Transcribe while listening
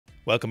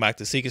Welcome back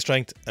to Seeker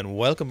Strength and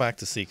welcome back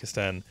to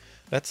Seekistan.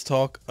 Let's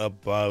talk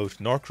about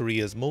North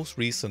Korea's most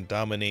recent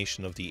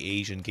domination of the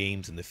Asian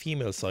Games in the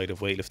female side of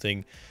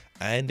weightlifting,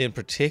 and in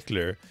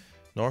particular,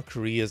 North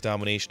Korea's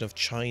domination of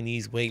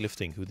Chinese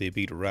weightlifting, who they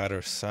beat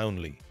rather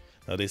soundly.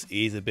 Now, this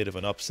is a bit of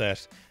an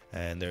upset,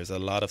 and there's a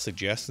lot of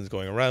suggestions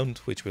going around,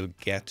 which we'll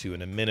get to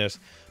in a minute.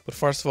 But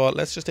first of all,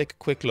 let's just take a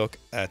quick look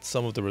at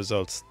some of the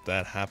results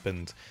that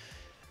happened,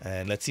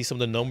 and let's see some of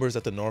the numbers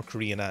that the North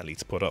Korean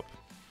athletes put up.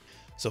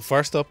 So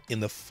first up, in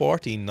the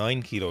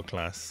 49 kilo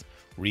class,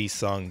 Ri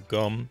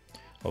Song-gum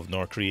of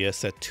North Korea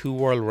set 2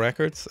 world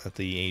records at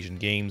the Asian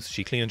Games.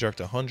 She clean and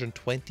jerked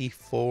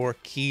 124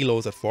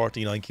 kilos at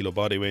 49 kilo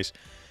body weight,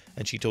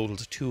 and she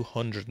totaled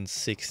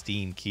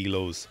 216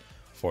 kilos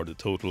for the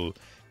total,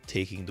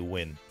 taking the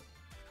win.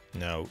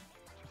 Now,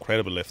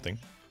 incredible lifting.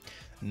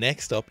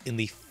 Next up, in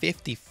the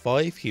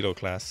 55 kilo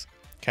class,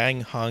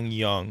 Kang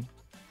Hong-young,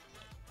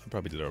 I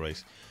probably did that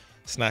right,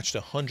 snatched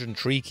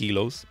 103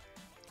 kilos,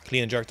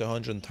 clean and jerked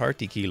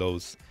 130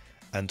 kilos,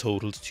 and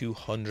totaled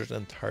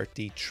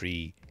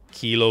 233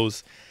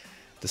 kilos.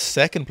 The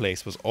second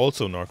place was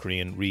also North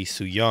Korean Ri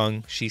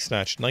Soo-young. She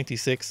snatched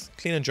 96,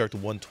 clean and jerked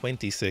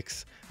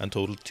 126, and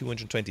totaled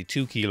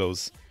 222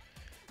 kilos.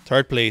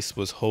 Third place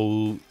was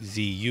Ho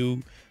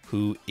Zi-yu,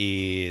 who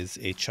is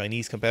a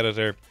Chinese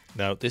competitor.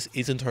 Now, this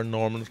isn't her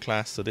normal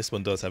class, so this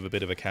one does have a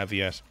bit of a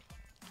caveat.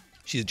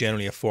 She's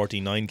generally a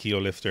 49 kilo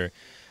lifter,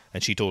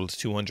 and she totaled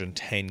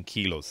 210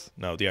 kilos.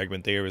 Now, the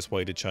argument there is,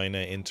 why did China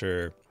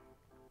enter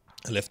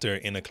a lifter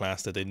in a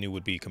class that they knew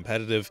would be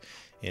competitive,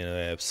 in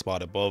a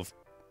spot above,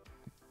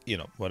 you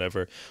know,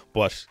 whatever.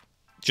 But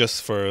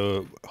just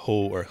for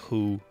Ho, or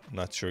Hu,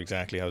 not sure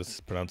exactly how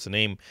to pronounce the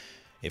name.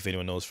 If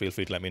anyone knows, feel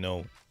free to let me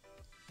know.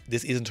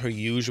 This isn't her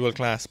usual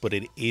class, but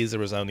it is a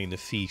resounding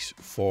defeat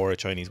for a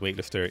Chinese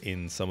weightlifter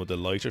in some of the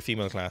lighter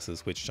female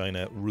classes, which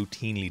China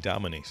routinely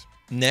dominate.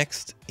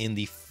 Next, in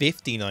the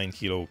 59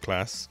 kilo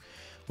class,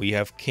 we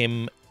have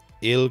Kim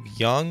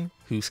Il-young,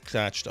 who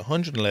snatched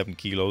 111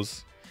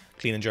 kilos,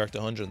 clean and jerked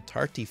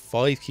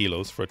 135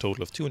 kilos for a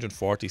total of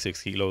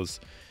 246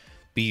 kilos,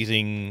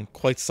 beating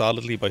quite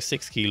solidly by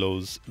 6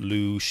 kilos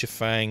Lu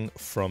Shifang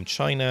from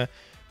China,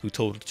 who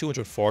totaled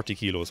 240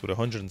 kilos with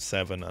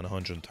 107 and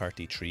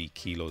 133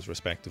 kilos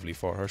respectively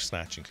for her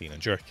snatch and clean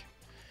and jerk.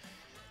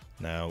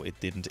 Now, it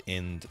didn't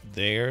end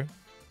there.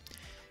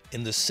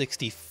 In the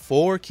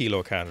 64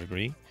 kilo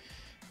category,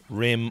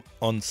 Rim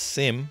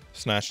Un-sim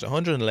snatched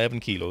 111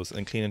 kilos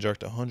and clean and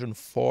jerked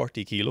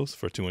 140 kilos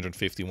for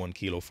 251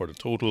 kilo for the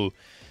total.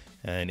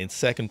 And in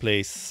second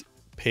place,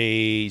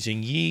 Pei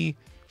Jingyi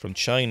from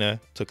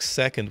China took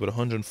second with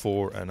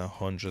 104 and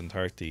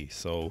 130.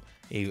 So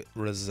a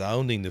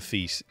resounding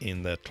defeat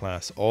in that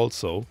class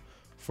also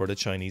for the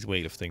Chinese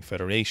Weightlifting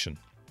Federation.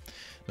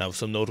 Now,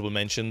 some notable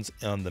mentions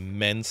on the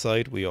men's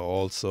side. We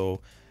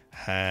also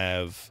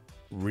have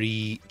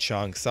Ri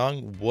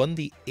Chang-sung won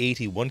the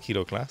 81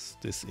 kilo class.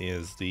 This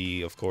is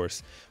the, of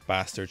course,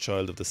 bastard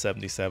child of the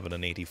 77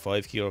 and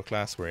 85 kilo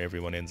class, where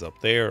everyone ends up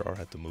there or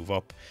had to move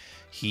up.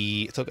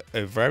 He took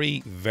a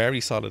very,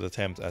 very solid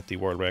attempt at the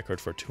world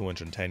record for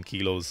 210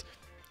 kilos,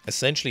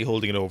 essentially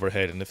holding it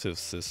overhead. And if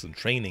this is in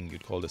training,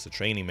 you'd call this a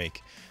training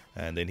make.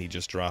 And then he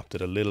just dropped it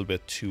a little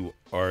bit too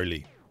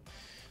early.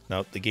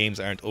 Now, the games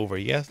aren't over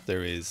yet.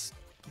 There is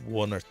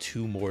 1 or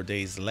 2 more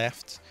days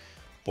left,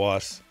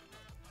 but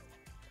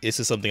this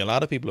is something a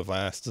lot of people have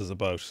asked us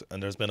about,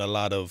 and there's been a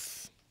lot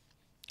of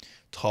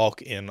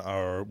talk in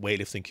our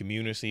weightlifting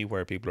community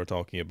where people are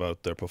talking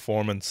about their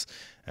performance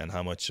and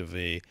how much of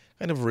a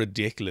kind of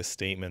ridiculous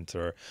statement,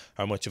 or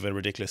how much of a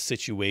ridiculous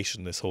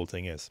situation this whole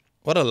thing is.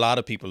 What a lot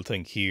of people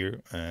think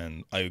here,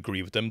 and I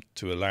agree with them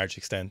to a large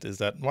extent, is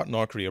that what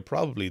North Korea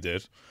probably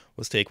did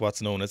was take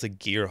what's known as a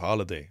gear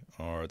holiday,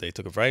 or they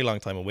took a very long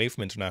time away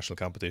from international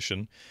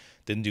competition,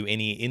 didn't do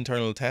any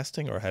internal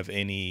testing or have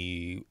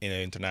any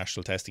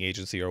international testing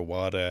agency or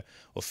WADA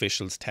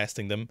officials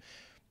testing them,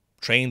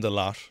 trained a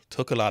lot,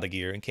 took a lot of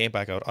gear, and came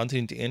back out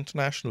onto the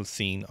international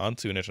scene,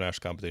 onto an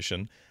international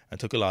competition, and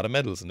took a lot of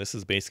medals. And this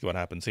is basically what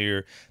happens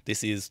here.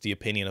 This is the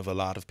opinion of a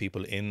lot of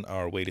people in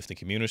our weightlifting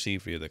community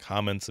via the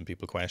comments and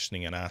people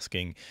questioning and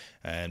asking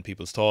and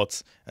people's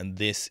thoughts. And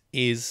this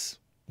is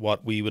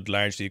what we would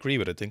largely agree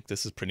with. I think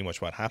this is pretty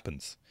much what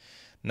happens.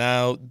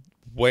 Now,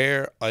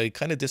 where I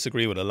kind of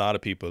disagree with a lot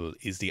of people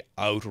is the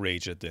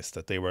outrage at this,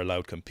 that they were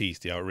allowed to compete,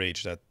 the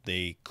outrage that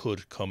they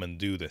could come and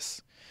do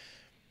this.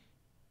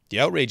 The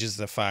outrage is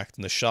the fact,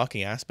 and the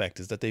shocking aspect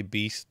is that they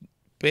beat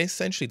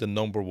essentially the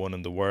 #1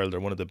 in the world, or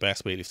one of the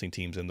best weightlifting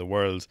teams in the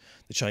world,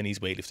 the Chinese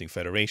Weightlifting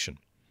Federation.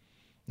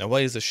 Now, why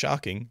is this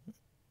shocking?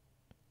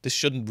 This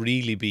shouldn't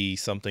really be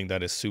something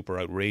that is super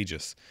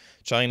outrageous.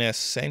 China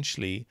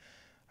essentially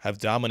have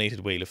dominated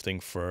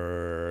weightlifting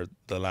for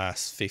the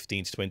last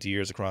 15 to 20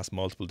 years across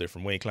multiple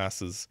different weight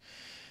classes.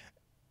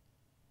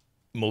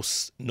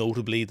 Most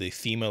notably, the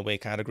female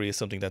weight category is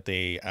something that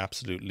they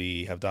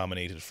absolutely have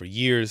dominated for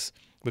years,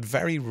 but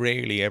very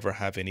rarely ever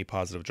have any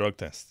positive drug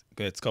tests.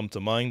 It's come to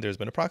mind, there's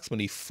been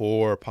approximately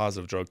 4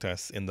 positive drug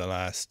tests in the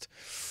last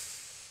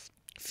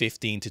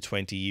 15 to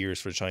 20 years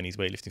for the Chinese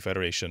Weightlifting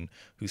Federation,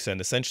 who send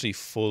essentially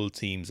full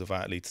teams of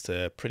athletes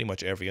to pretty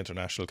much every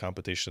international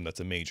competition that's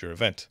a major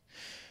event.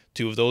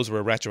 2 of those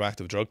were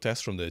retroactive drug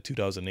tests from the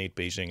 2008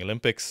 Beijing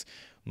Olympics,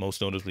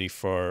 most notably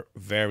for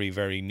very,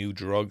 very new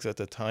drugs at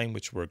the time,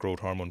 which were growth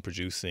hormone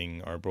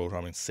producing or growth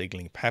hormone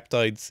signaling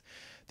peptides.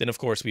 Then, of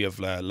course, we have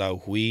Lao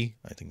Hui.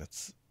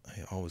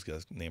 I always get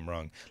his name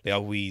wrong.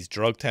 Liao Hui's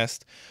drug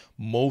test,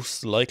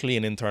 most likely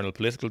an internal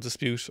political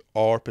dispute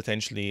or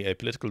potentially a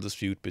political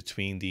dispute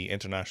between the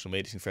International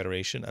Weightlifting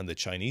Federation and the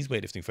Chinese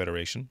Weightlifting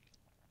Federation.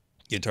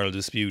 The internal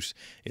dispute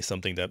is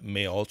something that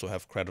may also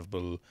have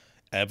credible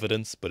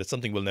evidence, but it's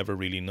something we'll never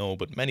really know.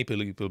 But many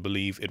people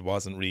believe it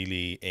wasn't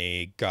really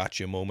a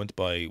gotcha moment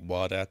by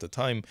WADA at the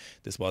time.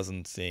 This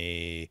wasn't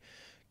a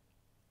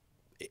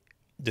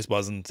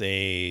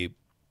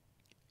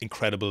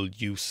incredible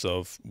use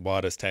of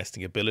WADA's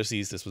testing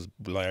abilities. This was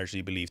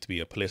largely believed to be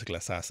a political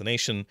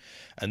assassination.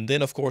 And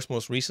then, of course,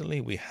 most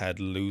recently, we had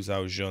Liu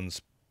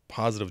Zhaojun's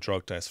positive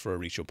drug test for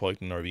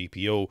erythropoietin or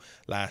EPO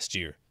last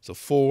year. So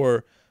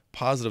 4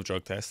 positive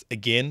drug tests,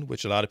 again,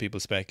 which a lot of people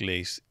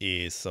speculate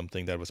is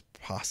something that was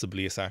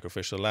possibly a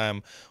sacrificial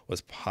lamb, was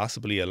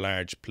possibly a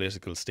large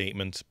political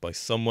statement by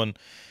someone.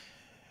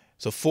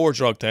 So 4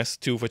 drug tests,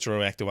 2 of which were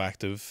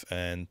ectoactive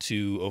and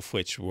 2 of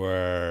which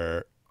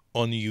were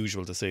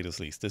unusual to say the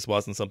least. This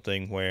wasn't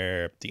something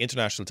where the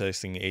International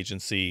Testing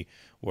Agency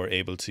were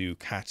able to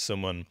catch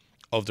someone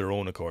of their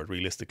own accord,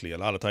 realistically. A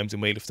lot of times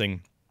in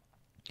weightlifting,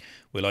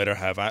 we'll either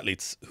have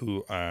athletes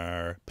who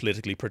are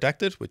politically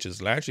protected, which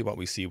is largely what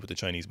we see with the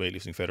Chinese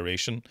Weightlifting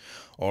Federation,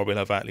 or we'll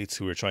have athletes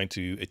who are trying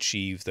to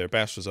achieve their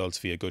best results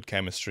via good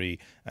chemistry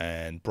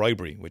and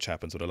bribery, which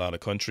happens with a lot of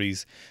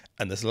countries.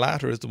 And this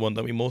latter is the one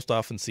that we most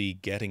often see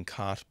getting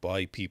caught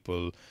by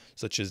people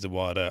such as the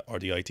WADA or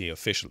the ITA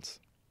officials.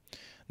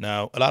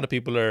 Now, a lot of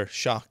people are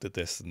shocked at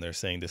this, and they're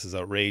saying this is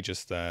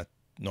outrageous that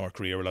North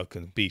Korea are allowed to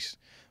compete.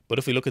 But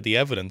if we look at the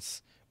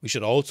evidence, we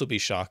should also be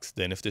shocked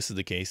then if this is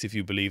the case, if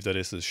you believe that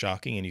this is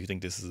shocking and you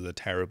think this is a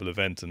terrible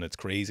event and it's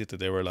crazy that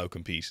they were allowed to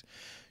compete.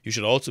 You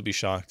should also be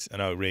shocked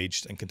and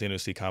outraged and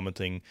continuously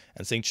commenting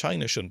and saying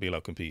China shouldn't be allowed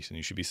to compete. And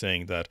you should be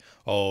saying that,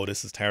 oh,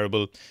 this is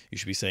terrible. You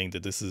should be saying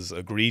that this is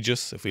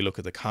egregious. If we look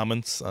at the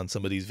comments on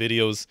some of these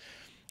videos,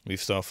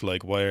 we've stuff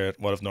like, what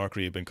have North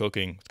Korea been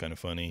cooking? It's kind of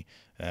funny.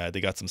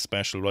 They got some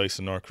special rice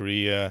in North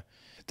Korea.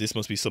 This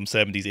must be some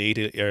 70s,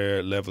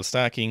 80s level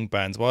stacking.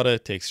 Bans WADA,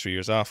 takes 3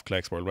 years off,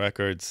 collects world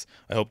records.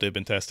 I hope they've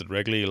been tested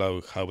regularly,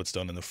 like how it's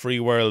done in the free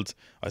world.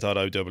 I thought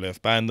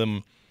IWF banned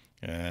them.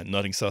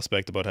 Nothing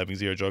suspect about having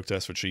 0 drug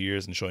tests for 3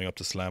 years and showing up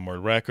to slam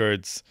world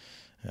records.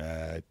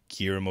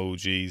 Gear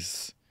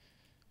emojis.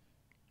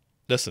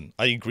 Listen,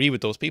 I agree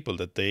with those people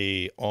that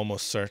they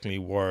almost certainly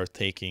were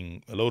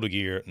taking a load of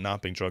gear,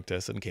 not being drug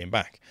tested, and came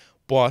back.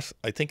 But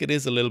I think it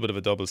is a little bit of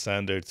a double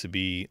standard to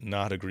be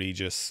not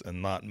egregious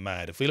and not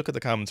mad. If we look at the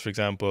comments, for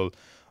example,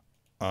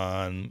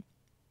 on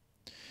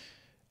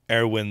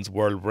Erwin's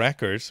world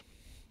record,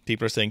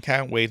 people are saying,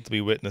 can't wait to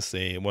be witness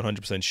a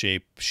 100%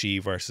 shape Shi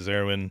versus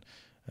Erwin.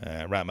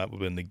 Ratmat will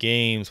win the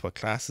games. What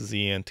class is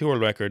he in? 2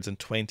 world records in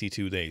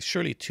 22 days.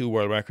 Surely 2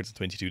 world records in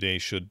 22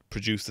 days should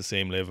produce the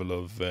same level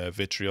of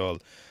vitriol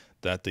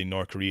that the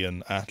North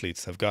Korean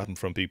athletes have gotten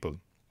from people.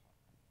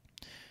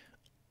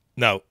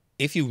 Now,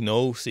 if you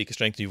know Seeker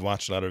Strength and you've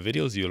watched a lot of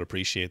videos, you'll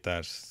appreciate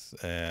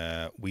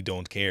that we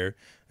don't care.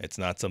 It's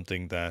not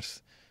something that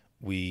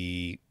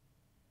we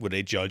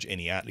would judge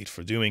any athlete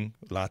for doing.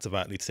 Lots of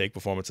athletes take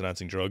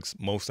performance-enhancing drugs.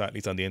 Most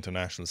athletes on the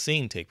international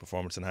scene take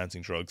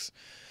performance-enhancing drugs.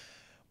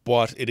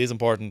 But it is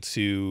important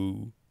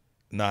to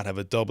not have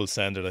a double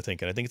standard, I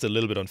think. And I think it's a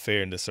little bit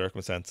unfair in the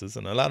circumstances.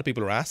 And a lot of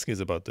people are asking us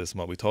about this and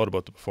what we thought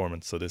about the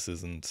performance. So this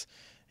isn't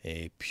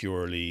a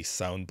purely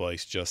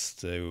soundbite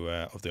just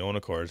of their own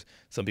accord.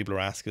 Some people are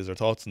asking us our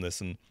thoughts on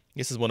this. And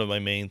this is one of my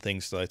main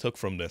things that I took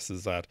from this,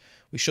 is that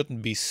we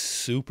shouldn't be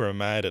super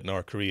mad at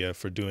North Korea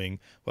for doing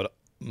what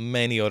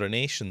many other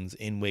nations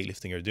in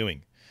weightlifting are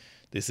doing.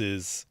 This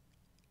is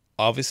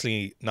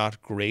obviously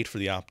not great for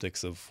the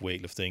optics of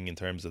weightlifting in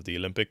terms of the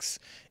Olympics.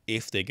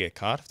 If they get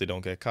caught, if they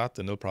don't get caught,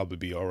 then they'll probably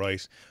be all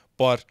right.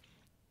 But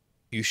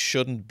you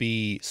shouldn't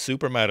be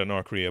super mad at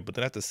North Korea, but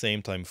then at the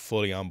same time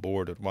fully on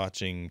board with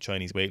watching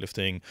Chinese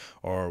weightlifting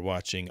or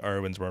watching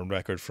Erwin's world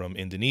record from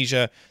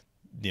Indonesia.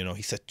 You know,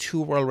 he set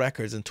 2 world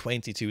records in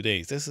 22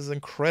 days. This is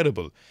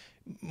incredible.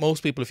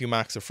 Most people, if you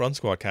max a front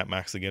squat, can't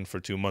max again for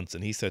 2 months.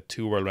 And he set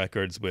 2 world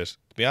records with,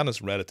 to be honest,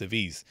 relative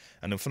ease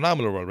and a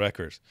phenomenal world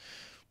record.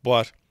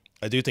 But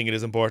I do think it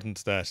is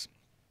important that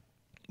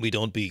we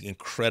don't be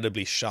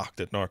incredibly shocked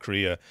at North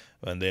Korea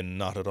and then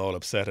not at all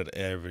upset at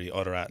every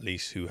other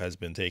athlete who has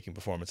been taking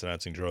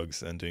performance-enhancing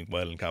drugs and doing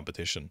well in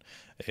competition.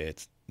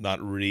 It's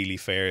not really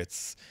fair.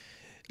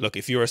 Look,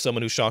 if you are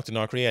someone who's shocked at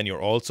North Korea and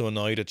you're also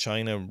annoyed at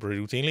China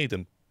routinely,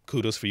 then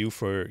kudos for you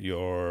for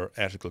your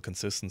ethical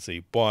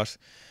consistency. But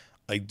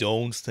I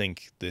don't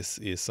think this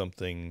is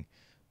something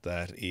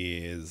that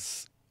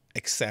is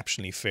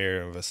exceptionally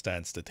fair of a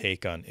stance to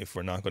take on if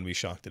we're not going to be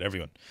shocked at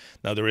everyone.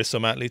 Now, there is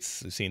some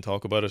athletes we've seen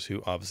talk about it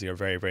who obviously are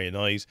very, very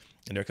annoyed,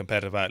 and they're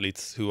competitive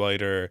athletes who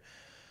either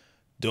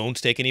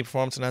don't take any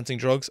performance enhancing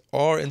drugs,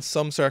 or in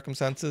some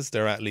circumstances,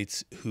 they're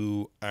athletes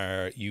who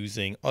are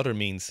using other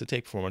means to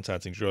take performance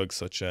enhancing drugs,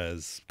 such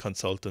as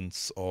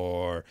consultants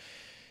or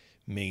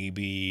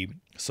maybe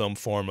some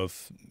form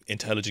of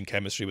intelligent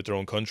chemistry with their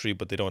own country,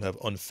 but they don't have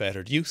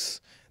unfettered use.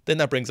 Then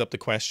that brings up the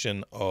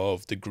question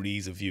of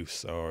degrees of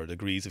use or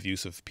degrees of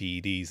use of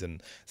PEDs.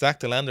 And Zach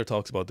DeLander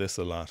talks about this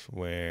a lot,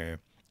 where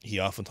he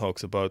often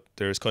talks about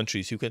there's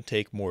countries who can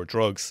take more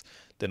drugs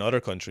than other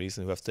countries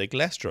and who have to take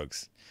less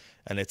drugs.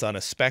 And it's on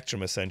a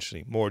spectrum,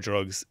 essentially. More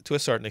drugs, to a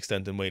certain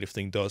extent in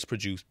weightlifting, does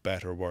produce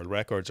better world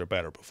records or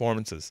better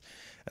performances.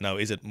 And now,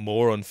 is it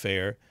more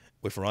unfair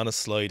if we're on a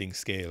sliding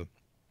scale?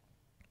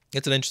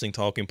 It's an interesting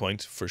talking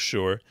point for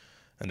sure.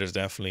 And there's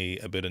definitely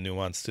a bit of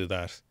nuance to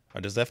that.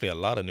 Or there's definitely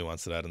a lot of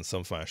nuance to that in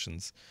some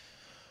fashions.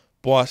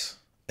 But,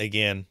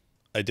 again,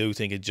 I do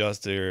think it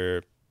just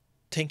they're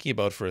thinking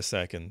about for a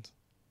second.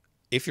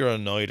 If you're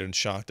annoyed and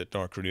shocked at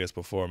North Korea's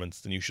performance,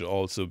 then you should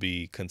also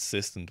be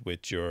consistent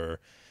with your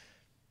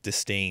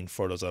disdain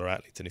for those other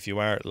athletes. And if you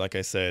are, like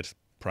I said,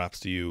 props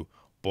to you.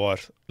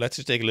 But let's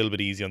just take a little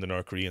bit easy on the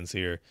North Koreans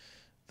here.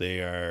 They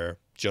are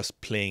just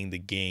playing the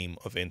game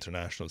of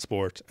international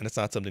sport, and it's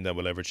not something that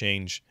will ever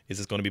change. Is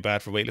this going to be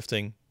bad for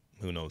weightlifting?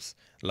 Who knows?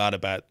 A lot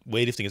of bad.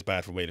 Weightlifting is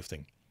bad for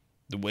weightlifting.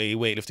 The way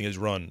weightlifting is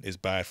run is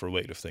bad for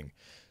weightlifting.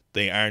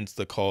 They aren't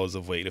the cause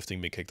of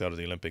weightlifting being kicked out of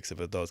the Olympics if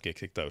it does get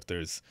kicked out.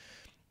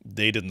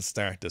 They didn't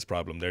start this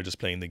problem. They're just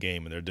playing the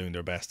game and they're doing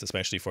their best,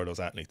 especially for those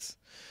athletes.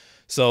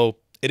 So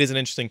it is an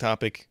interesting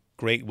topic.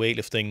 Great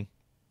weightlifting.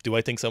 Do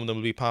I think some of them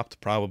will be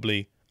popped?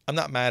 Probably. I'm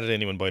not mad at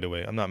anyone, by the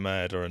way. I'm not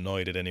mad or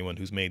annoyed at anyone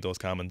who's made those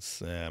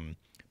comments.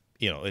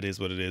 It is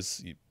what it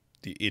is.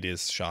 It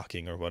is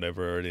shocking or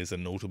whatever. It is a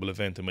notable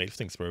event in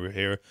weightlifting, so we're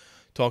here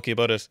talking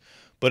about it.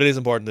 But it is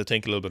important to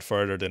think a little bit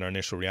further than our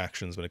initial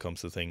reactions when it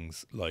comes to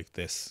things like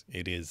this.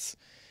 It is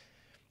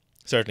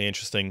certainly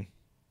interesting.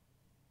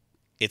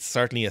 It's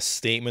certainly a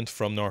statement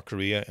from North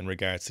Korea in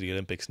regards to the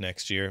Olympics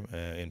next year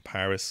in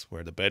Paris,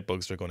 where the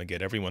bedbugs are going to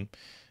get everyone.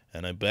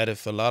 And I bet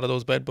if a lot of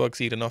those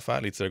bedbugs eat enough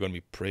athletes, they're going to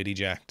be pretty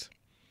jacked.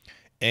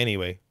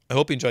 Anyway, I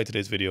hope you enjoyed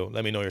today's video.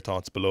 Let me know your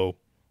thoughts below.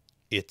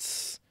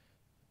 It's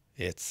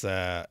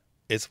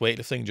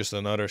weightlifting, just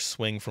another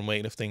swing from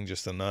weightlifting,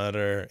 just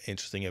another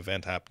interesting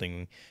event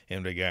happening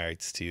in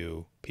regards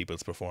to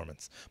people's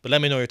performance. But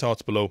let me know your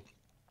thoughts below.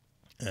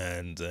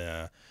 And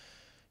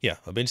yeah,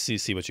 I'll be interested to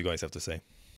see what you guys have to say.